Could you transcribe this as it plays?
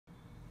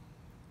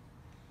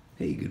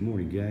Hey, good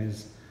morning,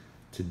 guys.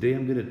 Today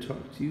I'm going to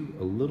talk to you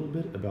a little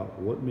bit about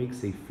what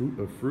makes a fruit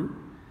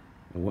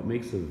and what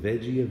makes a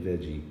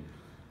veggie.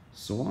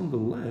 So, on the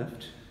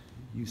left,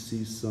 you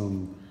see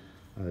some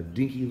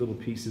dinky little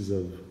pieces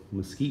of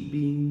mesquite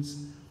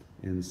beans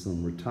and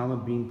some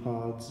ratama bean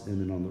pods, and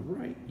then on the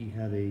right, you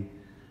have a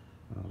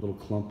little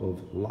clump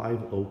of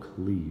live oak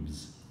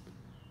leaves.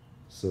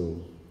 So,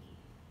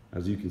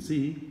 as you can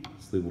see,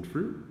 it's labeled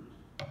fruit,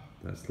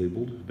 that's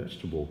labeled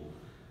vegetable.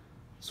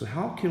 So,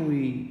 how can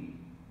we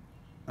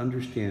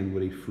understand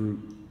what a fruit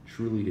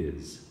truly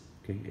is?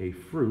 Okay, a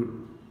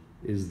fruit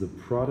is the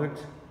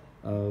product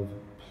of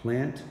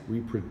plant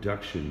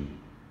reproduction.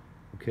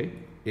 Okay,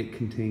 it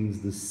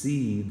contains the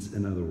seeds,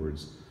 in other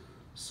words.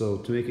 So,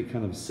 to make it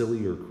kind of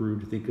silly or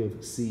crude, think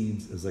of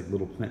seeds as like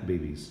little plant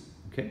babies.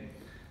 Okay,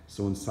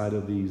 so inside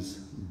of these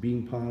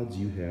bean pods,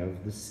 you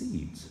have the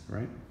seeds,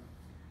 right?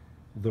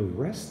 The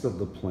rest of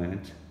the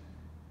plant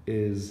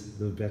is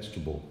the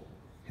vegetable,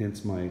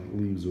 hence my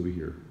leaves over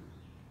here.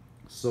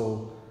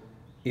 So,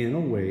 in a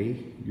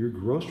way, your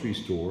grocery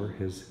store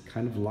has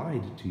kind of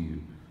lied to you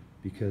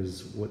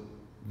because what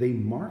they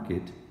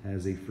market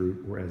as a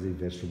fruit or as a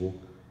vegetable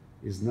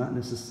is not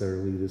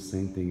necessarily the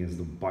same thing as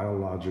the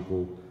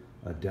biological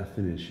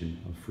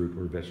definition of fruit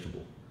or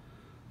vegetable.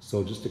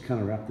 So, just to kind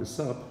of wrap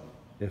this up,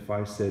 if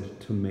I said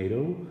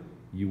tomato,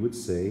 you would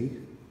say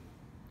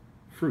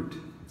fruit.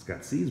 It's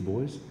got seeds,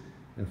 boys.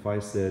 If I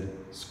said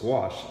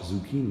squash,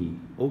 zucchini,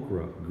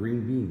 okra,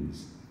 green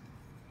beans,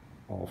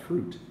 all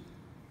fruit.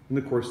 And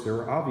of course, there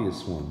are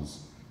obvious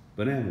ones: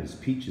 bananas,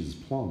 peaches,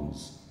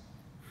 plums,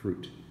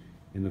 fruit.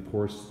 And of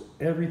course,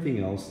 everything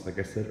else, like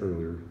I said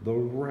earlier, the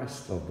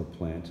rest of the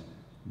plant,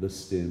 the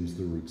stems,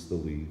 the roots, the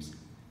leaves,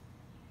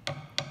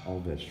 all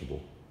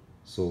vegetable.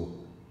 So,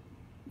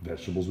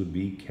 vegetables would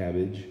be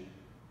cabbage,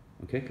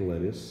 okay,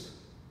 lettuce,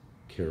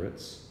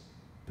 carrots,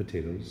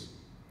 potatoes.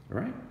 All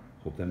right?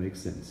 Hope that makes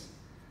sense.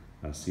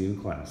 I'll see you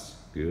in class.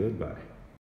 Goodbye.